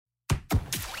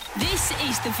This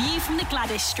is The View from the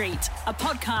Gwladys Street, a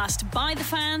podcast by the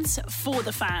fans, for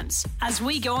the fans, as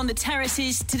we go on the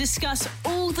terraces to discuss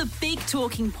all the big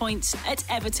talking points at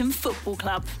Everton Football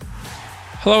Club.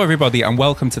 Hello everybody and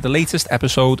welcome to the latest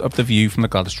episode of The View from the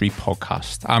Gwladys Street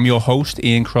podcast. I'm your host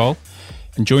Ian Kroll,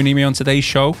 and joining me on today's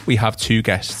show we have two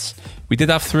guests. We did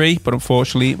have three, but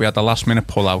unfortunately we had the last minute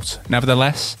pull out.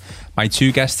 Nevertheless, my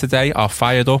two guests today are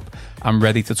fired up and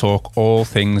ready to talk all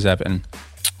things Everton.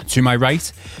 To my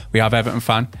right, we have Everton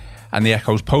fan and the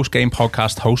Echo's post-game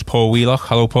podcast host, Paul Wheelock.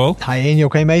 Hello, Paul. Hi, Ian. You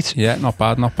okay, mate? Yeah, not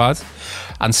bad, not bad.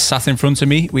 And sat in front of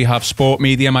me, we have sport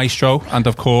media maestro and,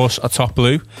 of course, a top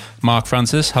blue, Mark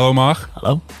Francis. Hello, Mark.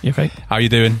 Hello. You okay? How are you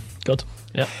doing? Good.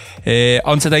 Yeah.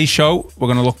 On today's show, we're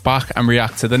going to look back and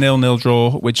react to the 0-0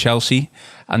 draw with Chelsea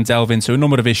and delve into a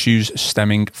number of issues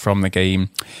stemming from the game.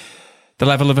 The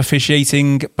level of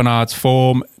officiating, Bernard's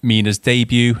form, Mina's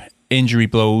debut, injury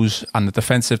blows and the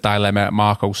defensive dilemma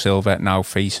Marco Silva now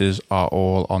faces are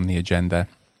all on the agenda.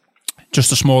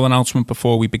 Just a small announcement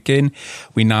before we begin.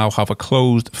 We now have a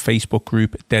closed Facebook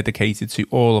group dedicated to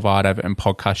all of our Everton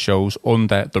podcast shows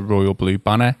under the Royal Blue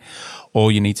banner. All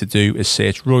you need to do is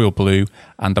search Royal Blue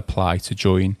and apply to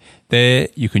join. There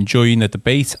you can join the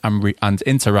debate and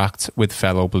interact with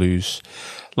fellow Blues.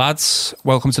 Lads,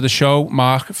 welcome to the show.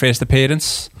 Mark, first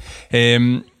appearance.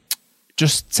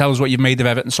 Just tell us what you've made of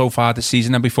Everton so far this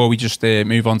season, and before we just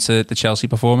move on to the Chelsea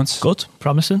performance. Good,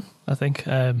 promising. I think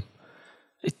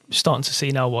it's starting to see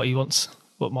now what he wants,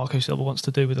 what Marco Silva wants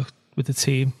to do with the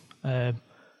team. The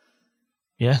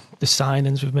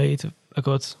signings we've made are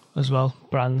good as well.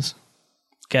 Brands,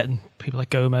 getting people like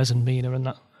Gomez and Mina and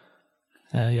that.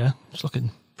 It's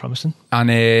looking promising.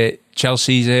 And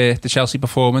Chelsea's the Chelsea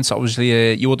performance,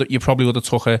 obviously you probably would have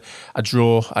took a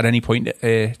draw at any point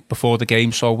before the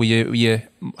game, so were you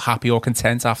happy or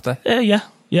content after? You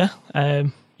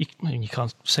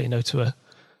can't say no to a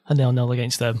 0-0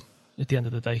 against them at the end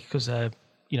of the day, because they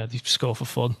score for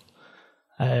fun,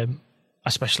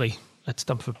 especially at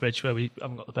Stamford Bridge where we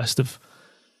haven't got the best of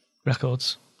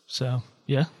records. So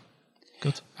yeah,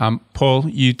 good. Paul,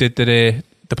 you did the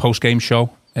post-game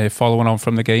show following on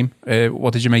from the game.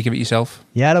 What did you make of it yourself?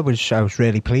 Yeah, I was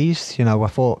really pleased. I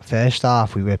thought first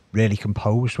half we were really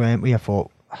composed, weren't we? I thought,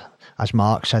 as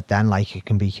Mark said then, like you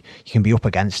can be up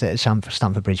against it at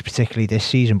Stamford Bridge, particularly this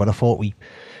season. But I thought we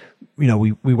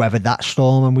weathered that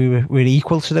storm and we were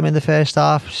equal to them in the first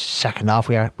half. Second half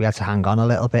we had to hang on a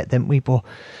little bit, didn't we? But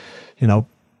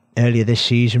earlier this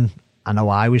season, I know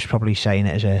I was probably saying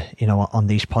it as on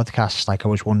these podcasts, like I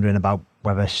was wondering about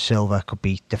whether Silva could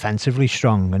be defensively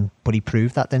strong, but he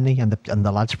proved that, didn't he? And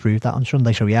the lads proved that on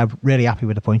Sunday. So yeah, really happy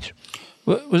with the points.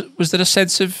 Was there a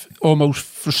sense of almost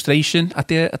frustration at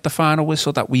the final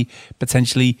whistle that we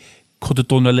potentially could have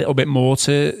done a little bit more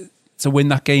to win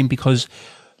that game? Because,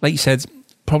 like you said,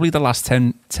 probably the last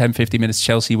 10-15 minutes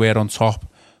Chelsea were on top,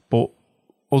 but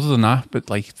other than that, but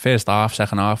like first half,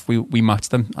 second half, we matched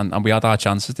them and we had our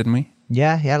chances, didn't we?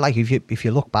 Yeah. Like if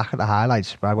you look back at the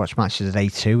highlights, I watched matches today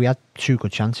too. We had two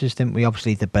good chances, didn't we?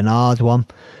 Obviously the Bernard one,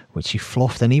 which he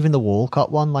fluffed, and even the Walcott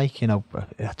one. I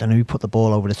don't know who put the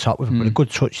ball over the top with him, but a good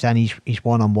touch. Then he's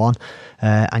 1-on-1,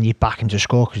 and you back him to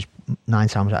score because 9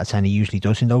 times out of 10 he usually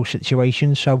does in those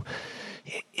situations. So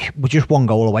we're just one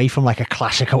goal away from like a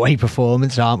classic away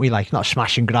performance, aren't we? Like not a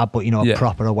smash and grab, but a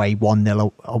proper away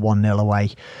 1-0 away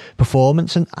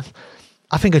performance. And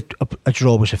I think a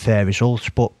draw was a fair result,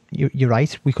 but you're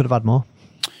right, we could have had more.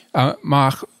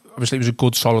 Mark, obviously it was a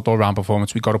good solid all-round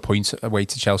performance. We got a point away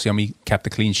to Chelsea and we kept a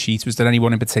clean sheet. Was there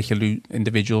anyone in particular,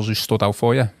 individuals who stood out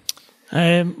for you?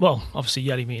 Well, obviously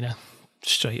Yerry Mina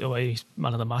straight away, he's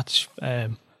man of the match.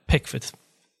 Pickford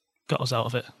got us out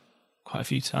of it quite a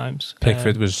few times.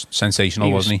 Pickford was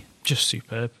sensational, wasn't he? Just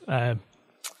superb.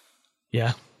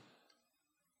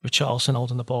 Richarlison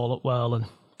holding the ball up well and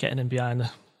getting in behind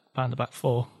the back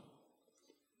four.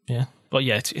 Yeah, but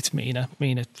yeah, it's Mina.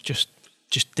 Mina just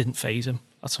didn't faze him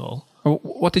at all.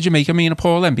 What did you make of Mina,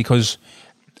 Paul, then? Because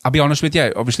I'll be honest with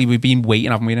you, obviously we've been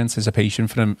waiting, haven't we, in anticipation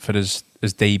for him for his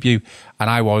debut, and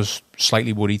I was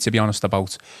slightly worried, to be honest,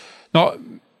 about not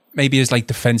maybe his like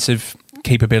defensive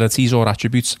capabilities or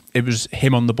attributes. It was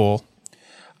him on the ball,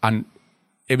 and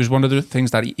it was one of the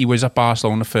things that he was at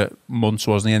Barcelona for months,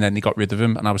 wasn't he? And then they got rid of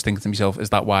him, and I was thinking to myself, is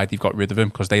that why they've got rid of him?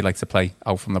 Because they like to play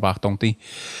out from the back, don't they?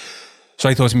 So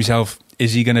I thought to myself,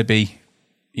 is he going to be,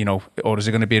 or is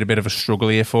it going to be a bit of a struggle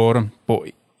here for him?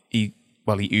 But he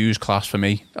oozed class for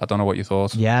me. I don't know what you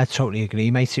thought. Yeah, I totally agree,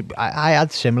 mate. I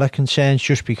had similar concerns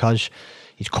just because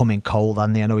he's come in cold,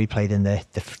 and I know he played in the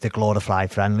glorified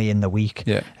friendly in the week.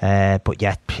 Yeah. But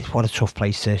yeah, what a tough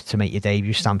place to make your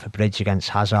debut. Stamford Bridge against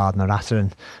Hazard, Morata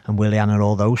and Willian and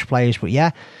all those players. But yeah,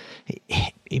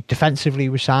 he defensively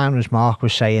was sound, as Mark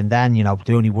was saying then. You know,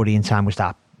 the only worrying time was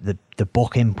that the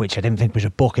booking, which I didn't think was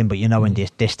a booking, but you know, in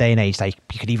this day and age, like,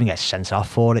 you could even get sent off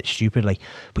for it stupidly.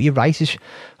 But you're right, it's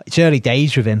early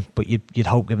days with him, but you'd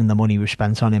hope, given the money we've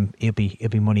spent on him, he'll be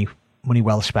money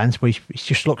well spent. But he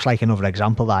just looks like another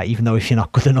example that, even though if you're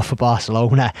not good enough for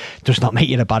Barcelona, it does not make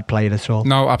you a bad player at all.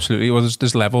 No, absolutely. Well,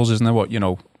 there's levels, isn't there?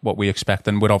 What we expect,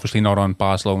 and we're obviously not on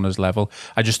Barcelona's level.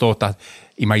 I just thought that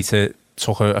he might have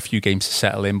took a few games to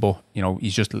settle in, but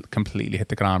he's just completely hit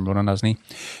the ground running, hasn't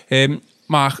he?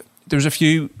 Mark, there was a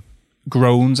few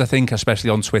groans, I think, especially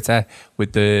on Twitter,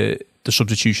 with the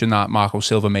substitution that Marco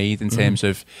Silva made in terms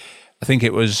of, I think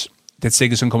it was, did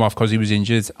Sigurdsson come off because he was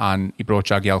injured and he brought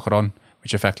Jagielka on,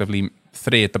 which effectively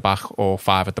 3 at the back or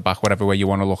 5 at the back, whatever way you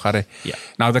want to look at it. Yeah.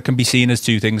 Now, that can be seen as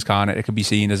two things, can't it? It can be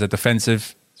seen as a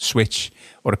defensive switch,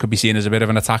 or it could be seen as a bit of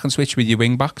an attacking switch with your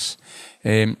wing backs.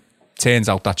 Turns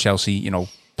out that Chelsea,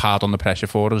 piled on the pressure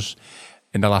for us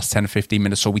in the last 10 or 15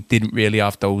 minutes, so we didn't really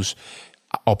have those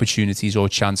opportunities or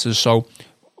chances. So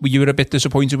were you a bit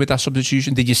disappointed with that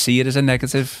substitution? Did you see it as a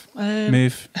negative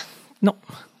move? No.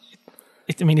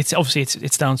 It's obviously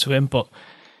it's down to him, but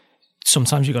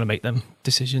sometimes you've got to make them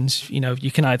decisions.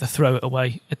 You can either throw it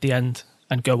away at the end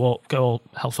and go all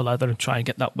hell for leather and try and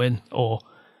get that win, or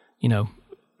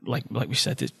like we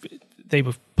said, they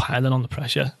were piling on the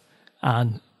pressure,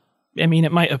 and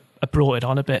it might have brought it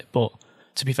on a bit, but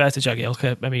to be fair to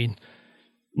Jagielka,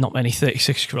 not many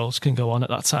 36-year-olds can go on at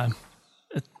that time,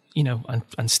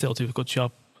 and still do a good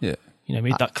job. Yeah.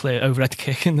 Made that clear overhead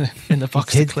kick in the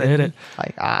box to clear it.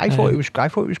 I thought it was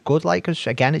good, because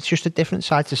again, it's just a different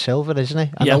side to Silva, isn't it?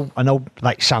 I know,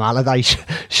 like Sam Allardyce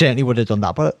certainly would have done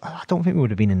that, but I don't think we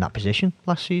would have been in that position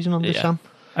last season under Sam.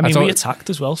 We attacked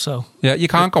as well, so yeah, you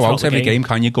can't go out every game,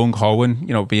 can you? Gung ho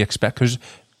and be expect, because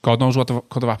God knows what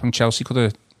could have happened. Chelsea could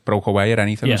have broke away at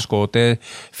anything and scored there.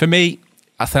 For me,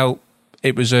 I felt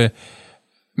it was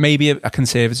maybe a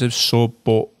conservative sub,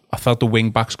 but I felt the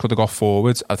wing backs could have got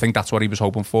forwards. I think that's what he was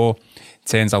hoping for.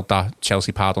 Turns out that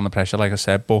Chelsea piled on the pressure, like I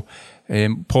said. But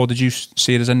Paul, did you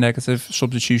see it as a negative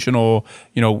substitution, or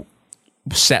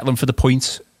settling for the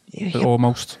point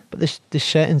almost? But there's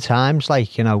certain times,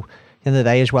 like the other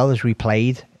day, as well as we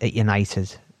played at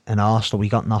United and Arsenal, we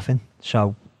got nothing.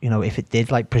 So if it did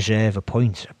preserve a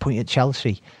point at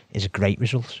Chelsea is a great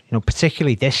result.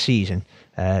 Particularly this season.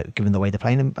 Given the way they're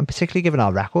playing, and particularly given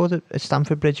our record at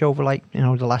Stamford Bridge over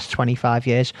the last 25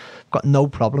 years, got no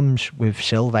problems with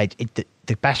Silva.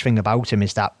 The best thing about him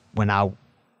is that we're now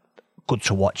good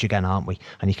to watch again, aren't we?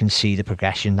 And you can see the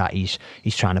progression that he's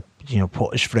trying to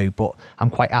put us through. But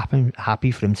I'm quite happy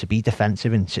for him to be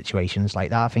defensive in situations like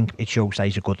that. I think it shows that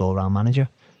he's a good all-round manager.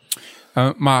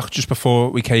 Mark, just before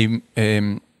we came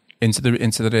into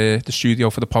the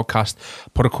studio for the podcast,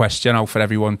 put a question out for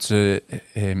everyone to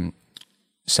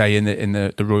say in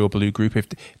the Royal Blue group if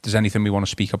there's anything we want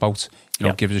to speak about,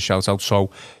 give us a shout out. So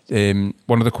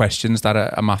one of the questions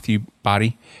that Matthew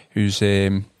Barry, who's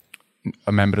a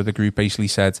member of the group, basically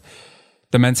said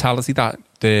the mentality that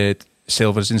the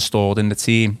Silva's installed in the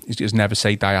team is never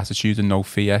say die attitude and no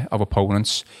fear of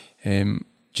opponents. Do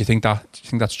you think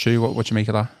that's true? What do you make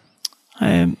of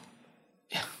that?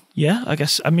 Yeah, I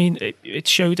guess. It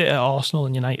showed it at Arsenal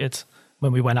and United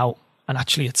when we went out and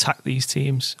actually attack these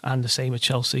teams, and the same with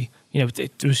Chelsea. There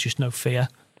was just no fear.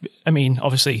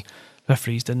 Obviously,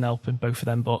 referees didn't help in both of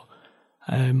them, but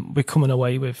we're coming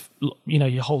away with,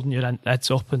 you're holding your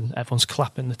heads up and everyone's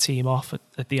clapping the team off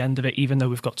at the end of it, even though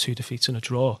we've got 2 defeats and a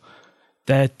draw.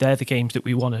 They're the games that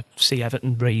we want to see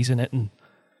Everton raising it and,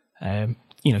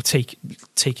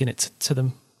 taking it to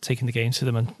them, taking the game to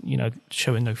them and,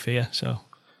 showing no fear. So,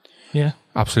 yeah.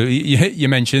 Absolutely. You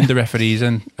mentioned the referees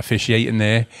and officiating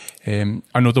there.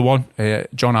 Another one,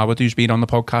 John Howard, who's been on the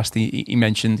podcast, he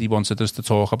mentioned he wanted us to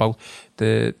talk about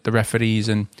the referees,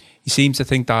 and he seems to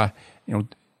think that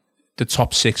the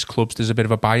top 6 clubs, there's a bit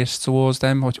of a bias towards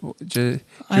them. Do you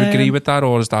agree with that,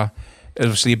 or is that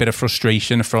obviously a bit of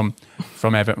frustration from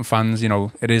Everton fans?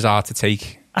 It is hard to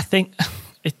take. I think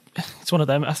it's one of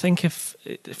them. I think if,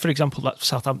 for example, that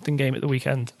Southampton game at the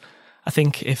weekend, I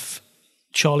think if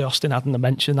Charlie Austin hadn't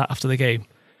mentioned that after the game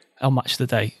on Match of the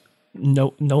Day,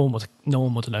 no one would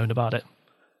have known about it.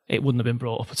 It wouldn't have been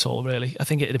brought up at all, really. I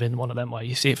think it'd have been one of them where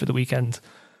you see it for the weekend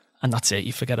and that's it,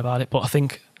 you forget about it. But I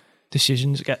think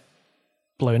decisions get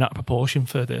blown out of proportion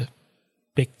for the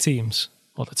big teams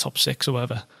or the top 6 or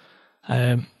whatever.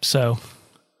 So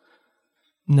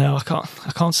No, I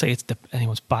can't say it's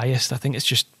anyone's biased. I think it's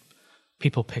just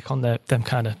people pick on them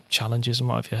kind of challenges and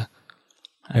what have you,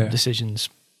 and decisions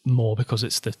more because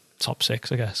it's the top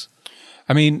 6, I guess.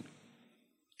 I mean,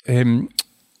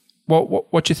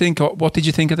 what do you think? What did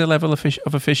you think of the level of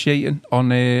officiating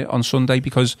on Sunday?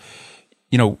 Because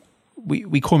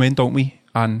we come in, don't we,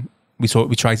 and we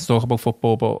try to talk about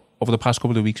football, but over the past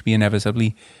couple of weeks, we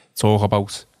inevitably talk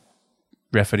about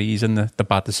referees and the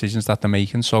bad decisions that they're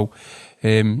making. So,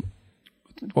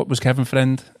 what was Kevin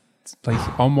Friend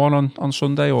like on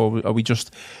Sunday, or are we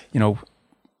just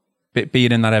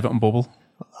being in that Everton bubble?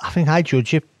 I think I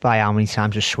judge it by how many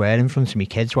times I swear in front of my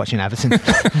kids watching Everton.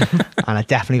 And I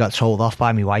definitely got told off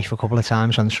by my wife a couple of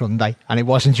times on Sunday. And it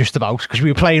wasn't just about, because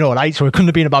we were playing all right, so it couldn't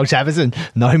have been about Everton.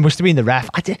 No, it must have been the ref.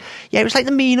 It was like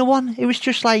the Mina one. It was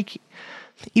just like,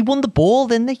 he won the ball,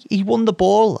 didn't he? He won the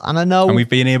ball. And I know... And we've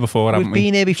been here before, haven't we? We've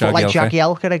been here before, like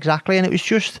Jagielka, exactly. And it was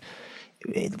just...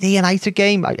 The United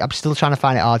game, I'm still trying to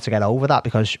find it hard to get over that,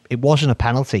 because it wasn't a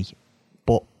penalty.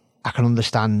 But I can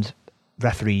understand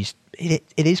referees...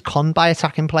 It is conned by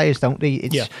attacking players, don't they?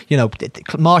 It's,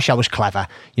 Martial was clever.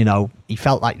 He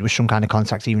felt like there was some kind of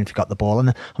contact even if he got the ball. And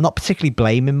I'm not particularly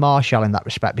blaming Martial in that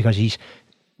respect, because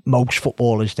most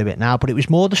footballers do it now. But it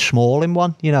was more the Smalling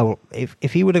one.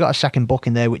 If he would have got a second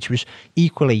booking there, which was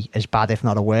equally as bad, if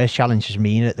not a worse challenge as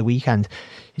Mina at the weekend,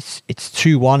 it's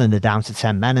 2-1 and they're down to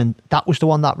 10 men. And that was the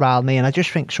one that riled me. And I just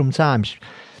think sometimes,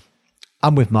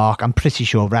 I'm with Mark, I'm pretty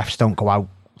sure refs don't go out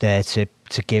there to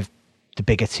give the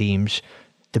bigger teams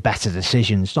the better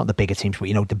decisions, not the bigger teams, but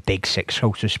the big 6,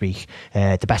 so to speak,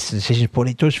 the better decisions. But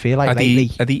it does feel like are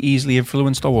they easily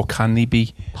influenced, or can they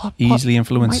be easily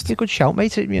influenced? Might be a good shout,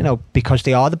 mate. Because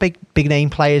they are the big name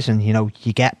players, and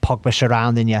you get Pogba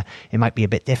surrounding you. It might be a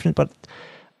bit different, but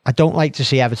I don't like to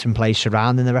see Everton play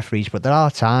surrounding the referees. But there are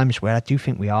times where I do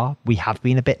think we have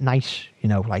been a bit nice. In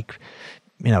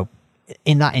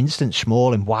that instance,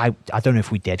 Smalling. Why? I don't know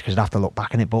if we did, because I'd have to look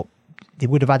back on it, but they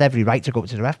would have had every right to go up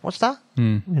to the ref. What's that?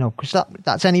 Because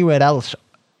that's anywhere else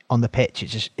on the pitch.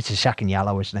 It's a second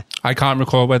yellow, isn't it? I can't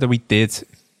recall whether we did,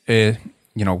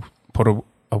 put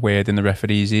a word in the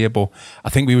referee's ear, but I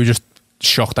think we were just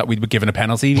shocked that we were given a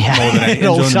penalty more than anything. You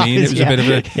know what I mean? It was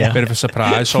a bit of a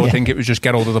surprise. So I think it was just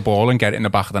get hold of the ball and get it in the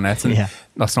back of the net, and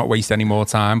let's not waste any more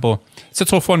time. But it's a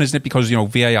tough one, isn't it? Because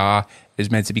VAR is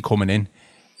meant to be coming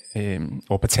in,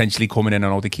 or potentially coming in. I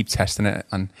know they keep testing it,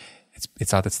 and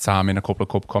it's had its time in a couple of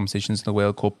cup competitions in the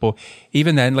World Cup, but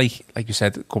even then, like you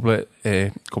said a couple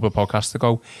of podcasts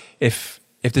ago, if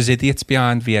there's idiots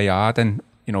behind VAR, then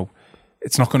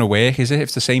it's not going to work, is it?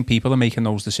 If the same people are making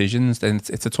those decisions, then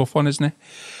it's a tough one, isn't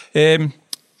it?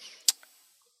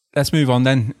 Let's move on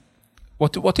then.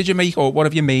 What did you make, or what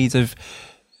have you made of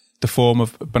the form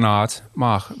of Bernard,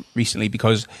 Mark, recently?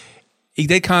 Because he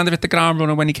did kind of hit the ground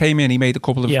running when he came in. He made a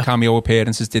couple of cameo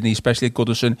appearances, didn't he? Especially at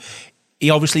Goodison. He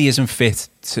obviously isn't fit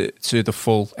to the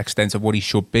full extent of what he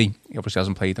should be. He obviously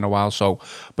hasn't played in a while,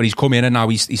 but he's come in and now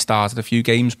he started a few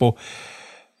games, but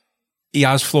he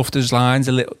has fluffed his lines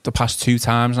a little the past 2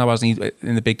 times now, hasn't he?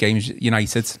 In the big games,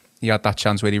 United, he had that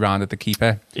chance where he rounded the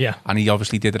keeper, and he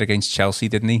obviously did it against Chelsea,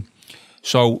 didn't he?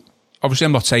 So obviously,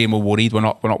 I'm not saying we're worried. We're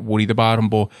not worried about him,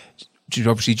 but you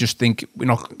obviously just think we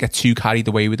not get too carried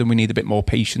away with him. We need a bit more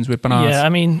patience with Bernard. Yeah, I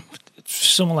mean,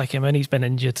 someone like him, and he's been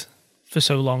injured for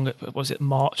so long. Was it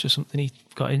March or something? He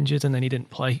got injured and then he didn't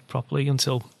play properly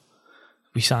until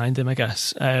we signed him, I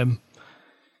guess.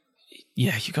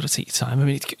 You've got to take your time. I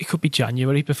mean, it could be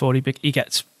January before he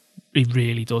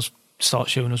really does start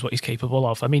showing us what he's capable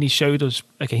of. I mean, he showed us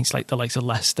against the likes of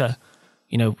Leicester.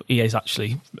 He is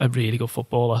actually a really good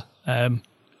footballer.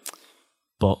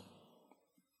 But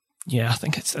yeah, I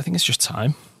think it's just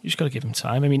time. You just got to give him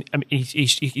time. I mean,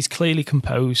 he's clearly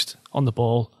composed on the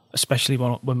ball, especially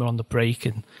when we're on the break,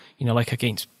 and like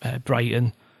against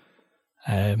Brighton,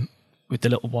 with the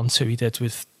little 1-2 he did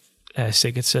with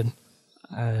Sigurdsson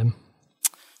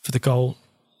for the goal.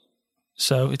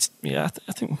 So I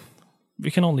think we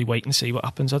can only wait and see what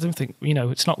happens. I don't think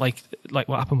it's not like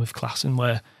what happened with Klaassen,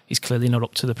 where he's clearly not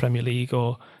up to the Premier League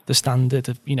or the standard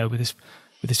of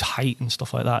with his height and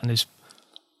stuff like that, and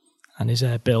his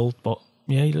build. But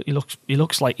yeah, he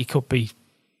looks like he could be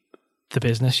the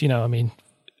business. I mean,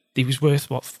 he was worth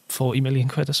 40 million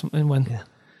quid or something when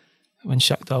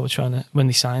Shakhtar were when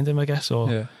they signed him, I guess.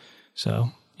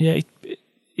 So yeah,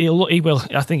 he will.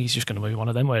 I think he's just going to be one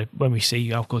of them where when we see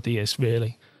how good he is,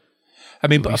 really. I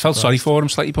mean, but I felt sorry for him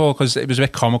slightly, Paul, because it was a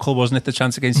bit comical, wasn't it? The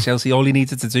chance against Chelsea. All he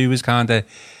needed to do was kind of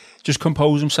just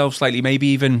compose himself slightly, maybe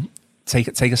even take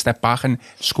a step back and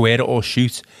square it or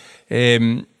shoot.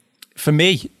 For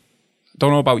me,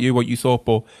 don't know about you, what you thought,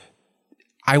 but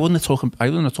I wouldn't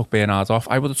have took Bernard off.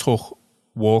 I would have took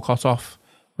Walcott off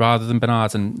rather than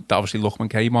Bernard, and obviously Lookman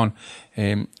came on.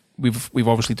 We've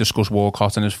obviously discussed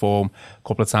Walcott and his form a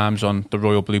couple of times on the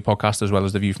Royal Blue podcast as well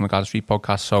as the View from the Gwladys Street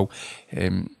podcast. So,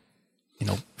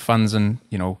 fans and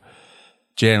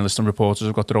journalists and reporters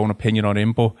have got their own opinion on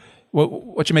him. But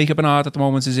what do you make of Bernard at the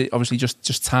moment? Is it obviously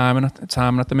just timing at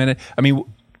the minute? I mean,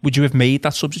 would you have made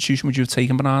that substitution? Would you have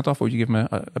taken Bernard off, or would you give him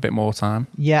a bit more time?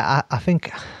 Yeah, I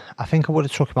think I would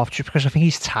have took him off just because I think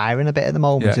he's tiring a bit at the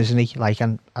moment, isn't he?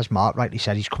 And as Mark rightly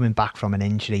said, he's coming back from an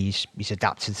injury. He's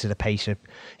adapted to the pace of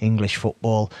English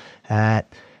football.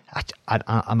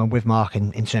 I'm with Mark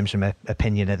in terms of my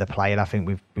opinion of the player. I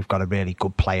think we've got a really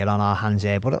good player on our hands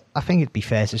here, but I think it'd be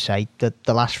fair to say that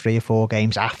the last 3 or 4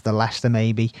 games after Leicester,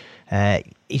 maybe,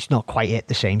 he's not quite hit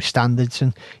the same standards,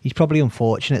 and he's probably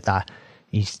unfortunate that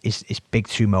his big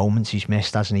 2 moments he's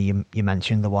missed, hasn't he? You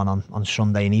mentioned the one on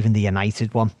Sunday, and even the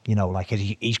United one.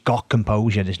 He's got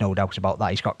composure. There's no doubt about that.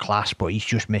 He's got class, but he's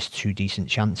just missed 2 decent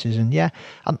chances. And yeah,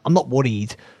 I'm not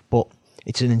worried, but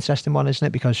it's an interesting one, isn't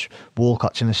it? Because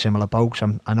Walcott's in a similar boat.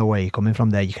 So I know where you're coming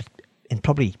from there. You could, in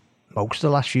probably most of the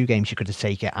last few games, you could have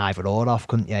taken either or off,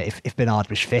 couldn't you? If Bernard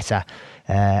was fitter.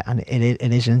 And it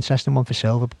is an interesting one for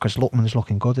Silva because Lookman's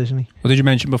looking good, isn't he? Well, did you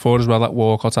mention before as well that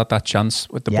Walcott had that chance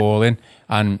with the ball in,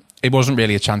 and it wasn't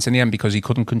really a chance in the end because he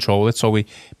couldn't control it.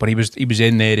 But he was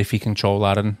in there if he controlled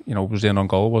that, and was in on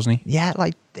goal, wasn't he? Yeah,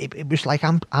 it was like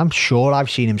I'm sure I've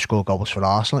seen him score goals for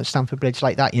Arsenal at Stamford Bridge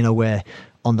like that. Where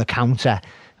on the counter,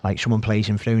 someone plays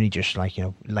him through and he just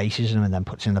laces him and then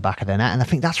puts it in the back of the net. And I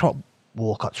think that's what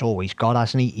Walcott's always got,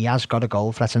 hasn't he? He has got a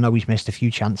goal threat. I know he's missed a few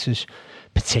chances,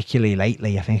 particularly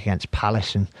lately, I think against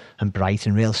Palace and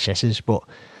Brighton, real scissors, but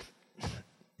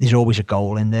there's always a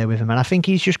goal in there with him. And I think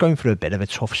he's just going through a bit of a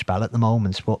tough spell at the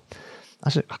moment. But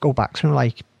as I go back to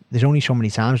him, there's only so many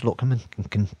times Lookman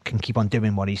can keep on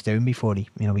doing what he's doing before he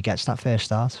gets that first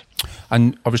start.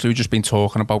 And obviously we've just been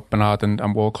talking about Bernard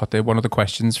and Walcott there. One of the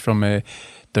questions from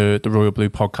the Royal Blue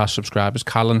podcast subscribers,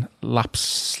 Callan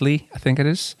Lapsley, I think it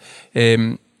is.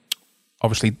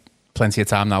 Obviously plenty of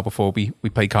time now before we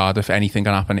play Cardiff. Anything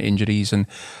can happen, injuries and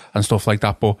stuff like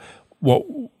that. But what,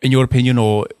 in your opinion,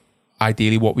 or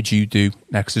ideally, what would you do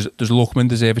next? Does Lookman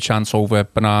deserve a chance over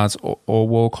Bernard or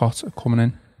Walcott coming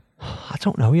in? I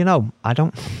don't know, I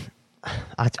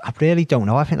really don't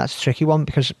know. I think that's a tricky one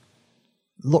because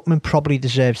Lookman probably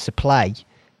deserves to play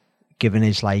given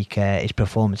his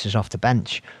performances off the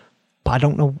bench, but I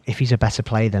don't know if he's a better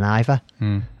player than either.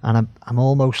 And I'm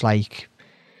almost like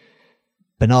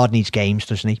Bernard needs games,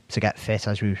 doesn't he, to get fit,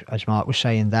 as Mark was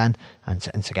saying then, and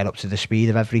to get up to the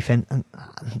speed of everything. And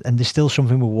there's still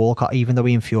something with Walcott, even though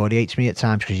he infuriates me at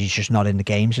times because he's just not in the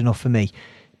games enough for me.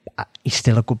 He's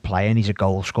still a good player and he's a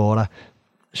goal scorer.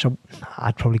 So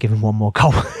I'd probably give him one more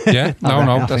goal. Yeah,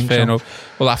 no, that's fair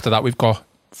enough. Well, after that,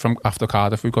 after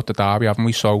Cardiff, we've got the derby, haven't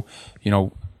we? So,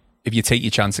 if you take your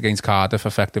chance against Cardiff,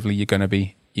 effectively, you're going to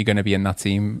be in that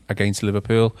team against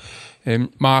Liverpool.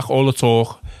 Mark, all the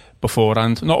talk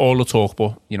beforehand, not all the talk,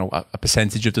 but a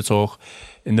percentage of the talk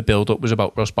in the build-up was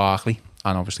about Ross Barkley,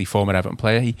 and obviously former Everton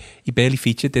player. He barely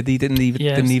featured, did he? Didn't even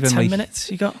 10 minutes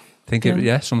he got.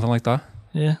 Something like that.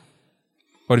 Yeah.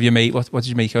 What have you made? What did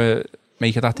you make of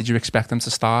that? Did you expect him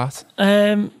to start?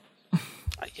 I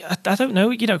don't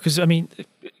know, because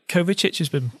Kovacic has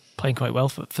been playing quite well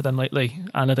for them lately,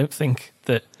 and I don't think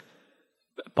that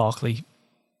Barkley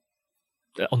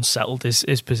unsettled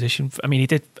his position. I mean, he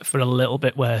did for a little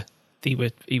bit where he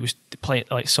was playing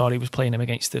was playing him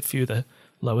against a few of the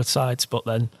lower sides, but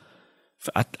then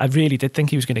I really did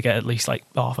think he was going to get at least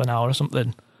half an hour or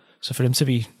something. So for him to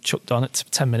be chucked on at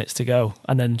 10 minutes to go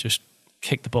and then just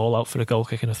kick the ball out for a goal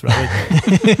kick and a throw in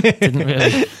didn't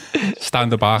really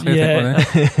stand the Barkley. Yeah, I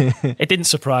think, it didn't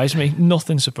surprise me.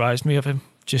 Nothing surprised me of him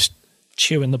just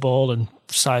chewing the ball and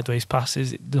sideways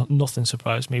passes. Nothing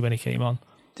surprised me when he came on.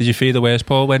 Did you feel the worst,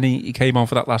 Paul, when he came on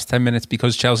for that last 10 minutes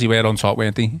because Chelsea were on top,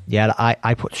 weren't they? Yeah,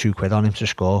 I put £2 on him to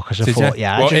score because I thought,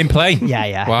 in play?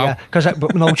 Yeah. Wow.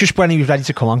 Yeah. Just when he was ready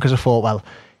to come on because I thought, well,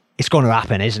 it's going to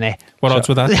happen, isn't it? What odds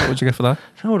were that? What did you get for that?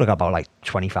 I would have got about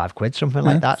 £25, something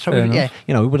like that. So it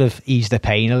would have eased the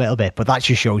pain a little bit. But that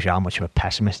just shows you how much of a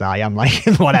pessimist I am,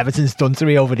 what Everton's done to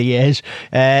me over the years.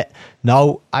 But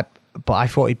I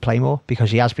thought he'd play more because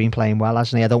he has been playing well,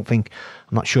 hasn't he? I'm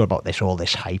not sure about all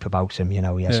this hype about him. He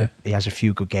has a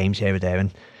few good games here and there,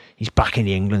 and he's back in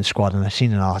the England squad. And I've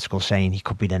seen an article saying he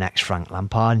could be the next Frank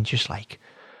Lampard, and just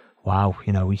wow,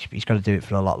 he's got to do it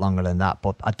for a lot longer than that.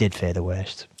 But I did fear the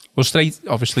worst. Well, straight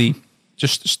off the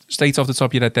top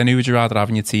of your head, then who would you rather have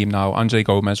in your team now, Andre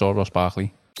Gomez or Ross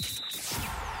Barkley?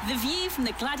 The View from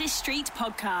the Gwladys Street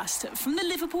podcast from the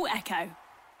Liverpool Echo.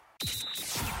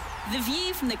 The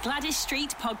View from the Gwladys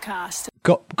Street podcast.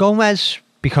 Gomez,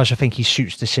 because I think he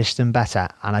suits the system better,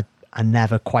 and I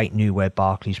never quite knew where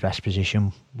Barkley's best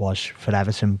position was for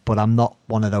Everton, but I'm not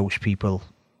one of those people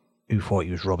who thought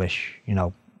he was rubbish. You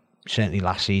know, certainly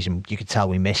last season, you could tell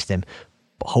we missed him,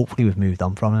 but hopefully we've moved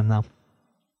on from him now.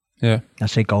 Yeah. I'd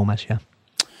say Gomez, yeah.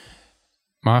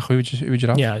 Mark, who would you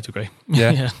have? Yeah, I'd agree.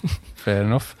 Yeah, fair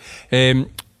enough.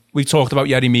 We talked about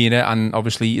Yerry Mina and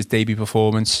obviously his debut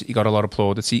performance. He got a lot of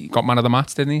plaudits. He got man of the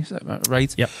match, didn't he? Is that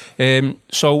right? Yep.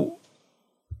 So,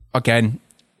 again,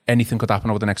 anything could happen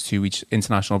over the next 2 weeks.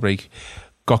 International break.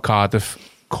 Got Cardiff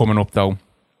coming up though.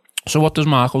 So what does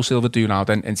Marco Silva do now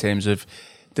then in terms of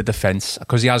the defence?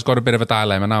 Because he has got a bit of a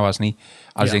dilemma now, hasn't he?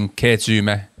 As in, Kurt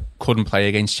Zouma couldn't play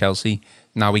against Chelsea.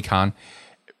 Now he can.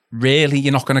 Really,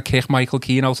 you're not going to kick Michael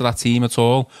Keane out of that team at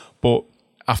all. But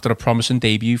after a promising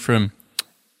debut from,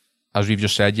 as we've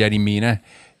just said, Yerry Mina,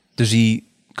 does he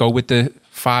go with the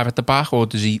 5 at the back, or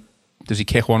does he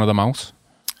kick one of them out?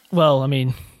 Well, I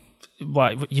mean,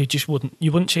 why you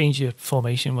wouldn't change your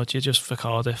formation, would you, just for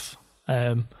Cardiff?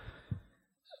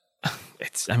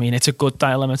 It's a good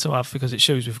dilemma to have because it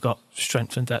shows we've got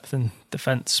strength and depth in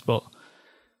defence, but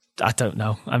I don't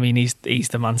know. I mean, he's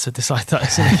the man to decide that,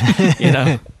 isn't he? You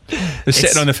know, they're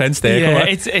sitting on the fence there. Yeah,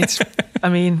 it's. I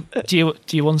mean, do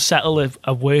you unsettle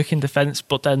a working defence,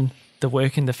 but then the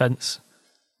working defence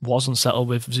wasn't settled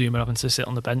with Zouma having to sit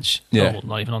on the bench? Yeah, well,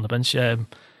 not even on the bench. And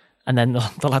then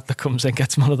the lad that comes in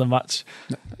gets man of the match.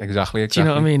 Exactly. Do you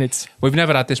know what I mean? We've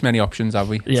never had this many options, have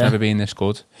we? It's yeah. never been this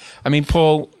good. I mean,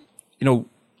 Paul, you know,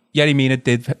 Yerry Mina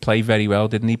did play very well,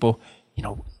 didn't he? But, you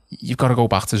know, you've got to go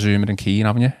back to Zouma and Keane,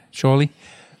 haven't you? Surely?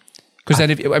 Because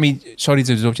then, sorry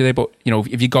to interrupt you there, but, you know,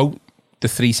 if you go the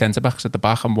 3 centre-backs at the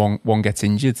back and one gets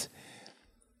injured,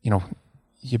 you know,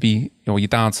 you're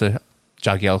down to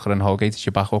Jagielka and Holgate as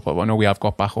your backup. I know we have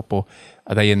got backup, but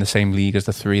are they in the same league as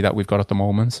the 3 that we've got at the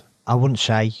moment? I wouldn't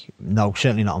say, no,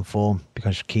 certainly not on form,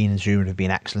 because Keane and Zouma have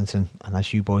been excellent, and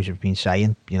as you boys have been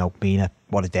saying, you know,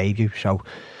 what a debut. So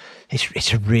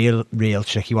it's a real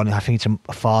tricky one. I think it's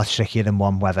a far trickier than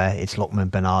one whether it's Lookman,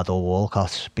 Bernard or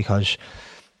Walcott, because,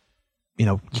 you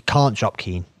know, you can't drop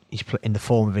Keane. He's in the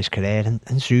form of his career, and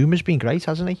Zuma's been great,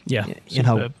 hasn't he? Yeah, you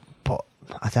know, but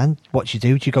then what do?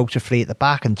 Do you go to 3 at the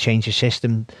back and change the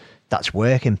system that's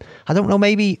working? I don't know if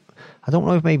maybe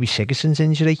Sigurdsson's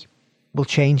injury will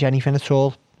change anything at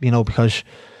all, you know, because...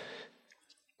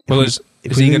 Well, is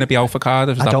he going to be out for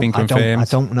Cardiff? Has that been confirmed? I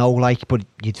don't know, but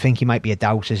you'd think he might be a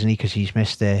doubt, isn't he? Because he's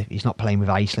not playing with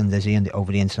Iceland, is he,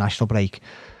 over the international break?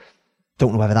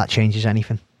 Don't know whether that changes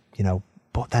anything, you know.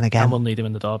 But then again... And we'll need him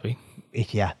in the derby. You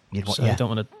don't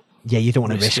want to... Yeah, you don't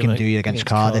want to risk him, do you, against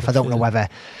Cardiff? I don't know whether...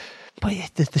 But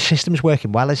the system's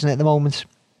working well, isn't it, at the moment?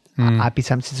 I'd be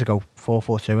tempted to go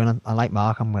 4-4-2, and I like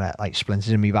Mark. I'm gonna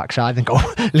splinters in my backside and go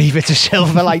leave it to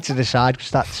Silva to decide,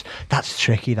 because that's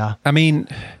tricky. That, I mean,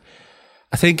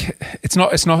 I think it's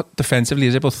not defensively,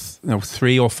 is it? But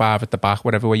 3 or 5 at the back,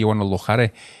 whatever way you want to look at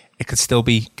it, it could still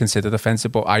be considered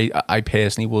defensive. But I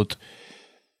personally would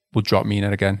drop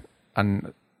Mina again,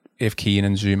 and if Keane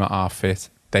and Zouma are fit,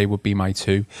 they would be my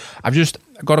 2. I've just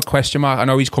got a question mark. I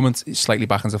know he's coming slightly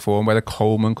back into form, whether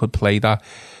Coleman could play that.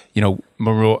 You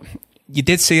know, you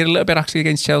did see it a little bit actually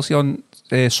against Chelsea on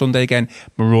Sunday again,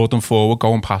 marauding forward,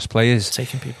 going past players.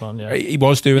 Taking people on, yeah. He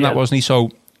was doing that, wasn't he?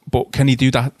 So, but can he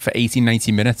do that for 80,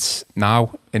 90 minutes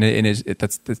now in his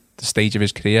that's the stage of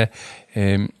his career?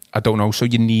 I don't know. So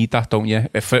you need that, don't you,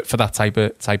 for that type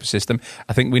of system?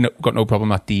 I think we've got no problem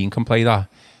that Dean can play that.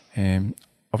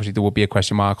 Obviously, there would be a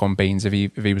question mark on Baines if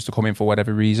he was to come in for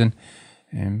whatever reason.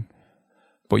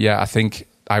 But yeah, I think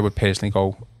I would personally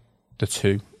go the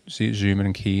 2, Zouma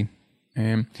and Keane.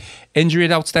 Injury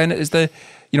doubts then is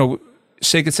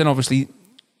Sigurdsson obviously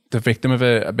the victim of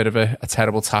a bit of a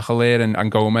terrible tackle there,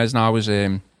 and Gomez now is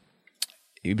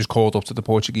he was called up to the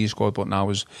Portuguese squad, but now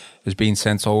is being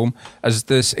sent home. As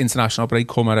this international break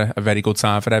come at a very good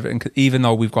time for Everton, even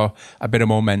though we've got a bit of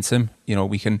momentum, you know,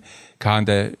 we can kind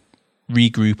of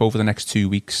regroup over the next 2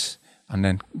 weeks and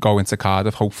then go into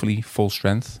Cardiff, hopefully full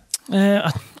strength.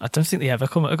 I don't think they ever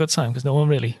come at a good time, because no one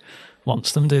really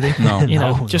wants them, do they?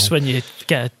 No. Just when you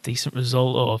get a decent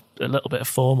result or a little bit of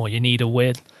form, or you need a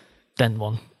win, then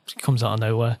one comes out of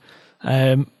nowhere.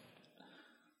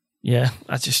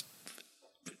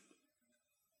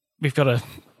 We've got to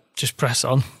just press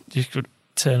on. Just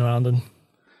turn around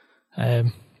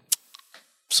and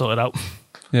sort it out.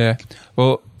 Yeah.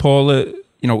 Well, Paul,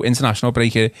 international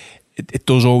break, it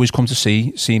does always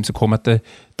seem to come at the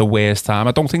worst time.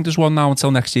 I don't think there's one now until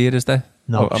next year, is there?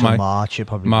 No, until March. It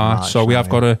probably March. So we have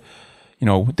got to,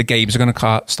 the games are going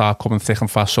to start coming thick and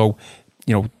fast. So,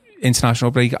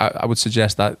 international break, I would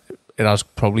suggest that it has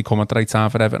probably come at the right time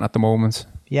for Everton at the moment.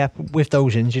 Yeah, with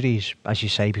those injuries, as you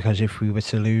say, because if we were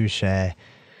to lose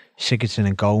Sigurdsson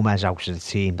and Gomez out of the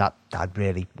team, that'd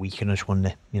really weaken us, wouldn't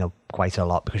it? You know, quite a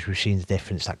lot, because we've seen the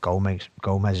difference that Gomez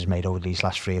has made over these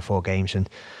last 3 or 4 games, and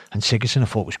Sigurdsson I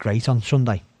thought was great on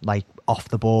Sunday, like off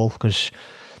the ball, because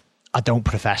I don't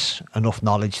profess enough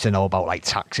knowledge to know about like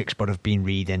tactics, but I've been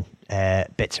reading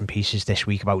bits and pieces this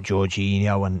week about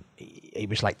Jorginho, and it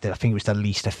was like I think it was the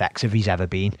least effective he's ever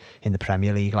been in the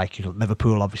Premier League. Like, you know,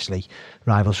 Liverpool, obviously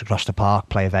rivals across the park,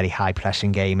 play a very high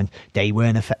pressing game, and they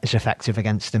weren't as effective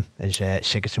against him as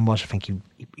Sigurdsson was. I think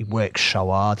he works so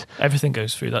hard. Everything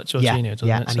goes through that Jorginho, doesn't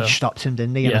it? And he stopped him,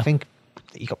 didn't he? And I think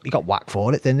he got whacked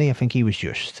for it, didn't he? I think he was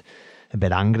just a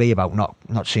bit angry about not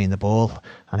seeing the ball,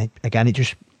 and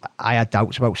I had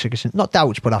doubts about Sigurdsson. Not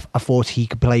doubts, but I thought he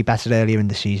could play better earlier in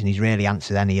the season. He's really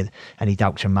answered any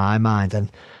doubts in my mind,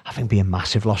 and I think be a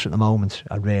massive loss at the moment.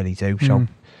 I really do. So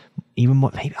even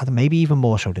more, maybe even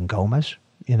more so than Gomez,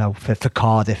 you know, for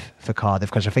Cardiff,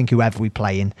 because I think whoever we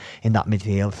play in that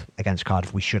midfield against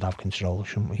Cardiff, we should have control,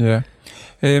 shouldn't we? Yeah.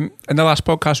 In the last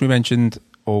podcast we mentioned,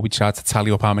 or we tried to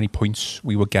tally up how many points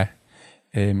we would get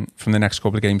from the next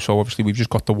couple of games. So obviously we've just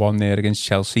got the one there against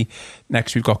Chelsea.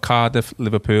 Next we've got Cardiff,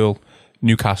 Liverpool,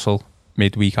 Newcastle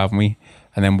midweek, haven't we?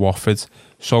 And then Watford.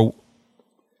 So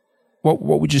what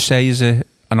would you say is an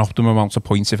optimum amount of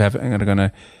points if Everton are going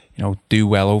to, you know, do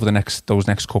well over those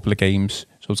next couple of games?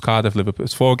 So it's Cardiff, Liverpool.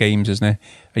 It's 4 games, isn't it?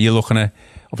 Are you looking at,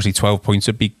 obviously 12 points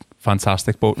would be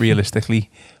fantastic, but realistically,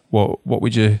 what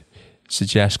would you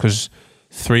suggest? Because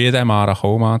 3 of them are at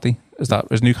home, aren't they?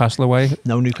 Is Newcastle away?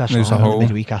 No, Newcastle home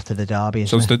midweek after the derby.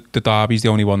 So the derby's the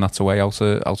only one that's away out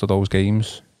of those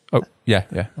games. Oh, yeah.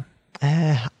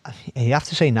 You have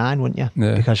to say 9, wouldn't you?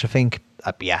 Yeah. Because I think,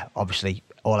 obviously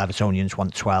all Evertonians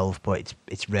want 12, but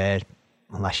it's rare,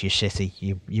 unless you're City,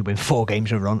 you win 4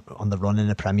 games on the run in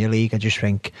the Premier League. I just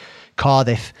think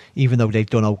Cardiff, even though they've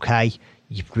done okay,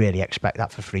 you really expect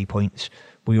that for 3 points.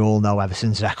 We all know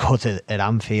Everton's record at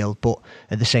Anfield, but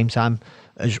at the same time,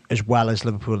 as well as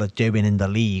Liverpool are doing in the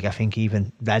league, I think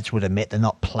even Reds would admit they're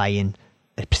not playing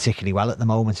particularly well at the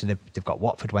moment, and they've got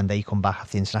Watford when they come back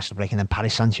after the international break, and then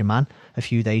Paris Saint-Germain a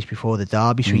few days before the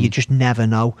derby. So you just never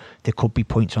know. There could be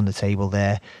points on the table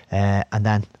there, and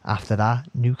then after that,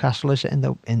 Newcastle is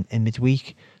in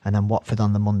midweek, and then Watford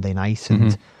on the Monday night.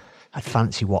 And I'd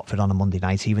fancy Watford on a Monday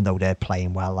night, even though they're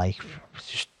playing well. Like,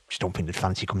 just don't think they'd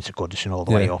fancy coming to Goodison all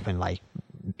the way up in like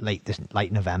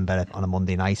late November on a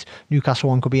Monday night. Newcastle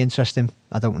one could be interesting.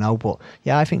 I don't know, but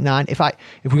yeah, I think 9. If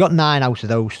we got 9 out of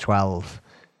those 12,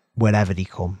 wherever they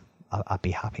come, I'd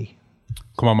be happy.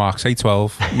 Come on, Mark, say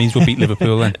 12. It means we'll beat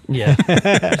Liverpool then. Yeah,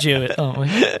 due it, aren't we?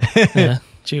 Yeah,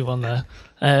 due one there.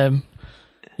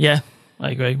 Yeah, I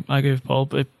agree with Paul.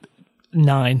 But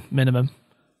 9 minimum.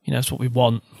 You know, it's what we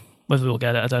want. Whether we'll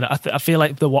get it, I don't know. I feel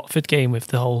like the Watford game with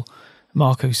the whole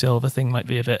Marco Silva thing might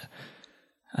be a bit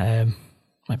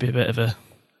of a,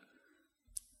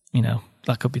 you know,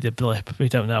 that could be the blip. We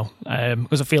don't know,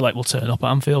 because I feel like we'll turn up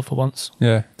at Anfield for once.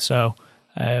 Yeah. So,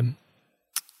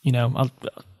 you know,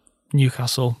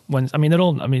 Newcastle. They're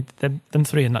all. I mean, them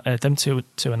 3 and them two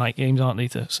a night games, aren't they?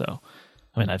 So,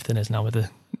 I mean, everything is now with the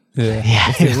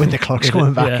when the clock's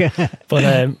coming back. Yeah. But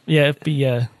it'd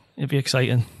be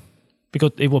exciting.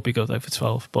 It would be good though for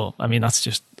 12. But I mean, that's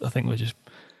just. I think we're just,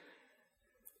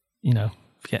 you know,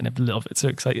 getting a little bit too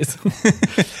excited.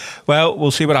 Well, we'll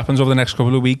see what happens over the next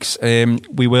couple of weeks.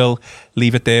 We will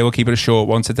leave it there. We'll keep it a short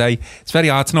one today. It's very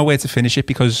hard to know where to finish it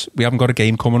because we haven't got a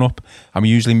game coming up, and we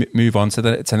usually move on to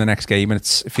the next game, and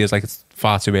it feels like it's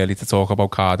far too early to talk about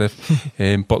Cardiff.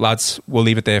 But lads, we'll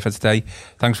leave it there for today.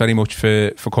 Thanks very much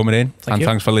for coming in.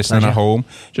 Thanks for listening at home.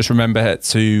 Just remember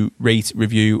to rate,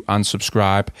 review and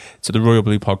subscribe to the Royal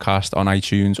Blue podcast on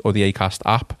iTunes or the Acast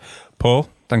app. Paul,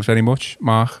 thanks very much.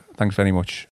 Mark, thanks very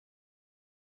much.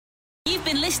 You've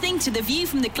been listening to the View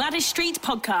from the Gwladys Street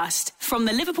podcast from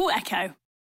the Liverpool Echo.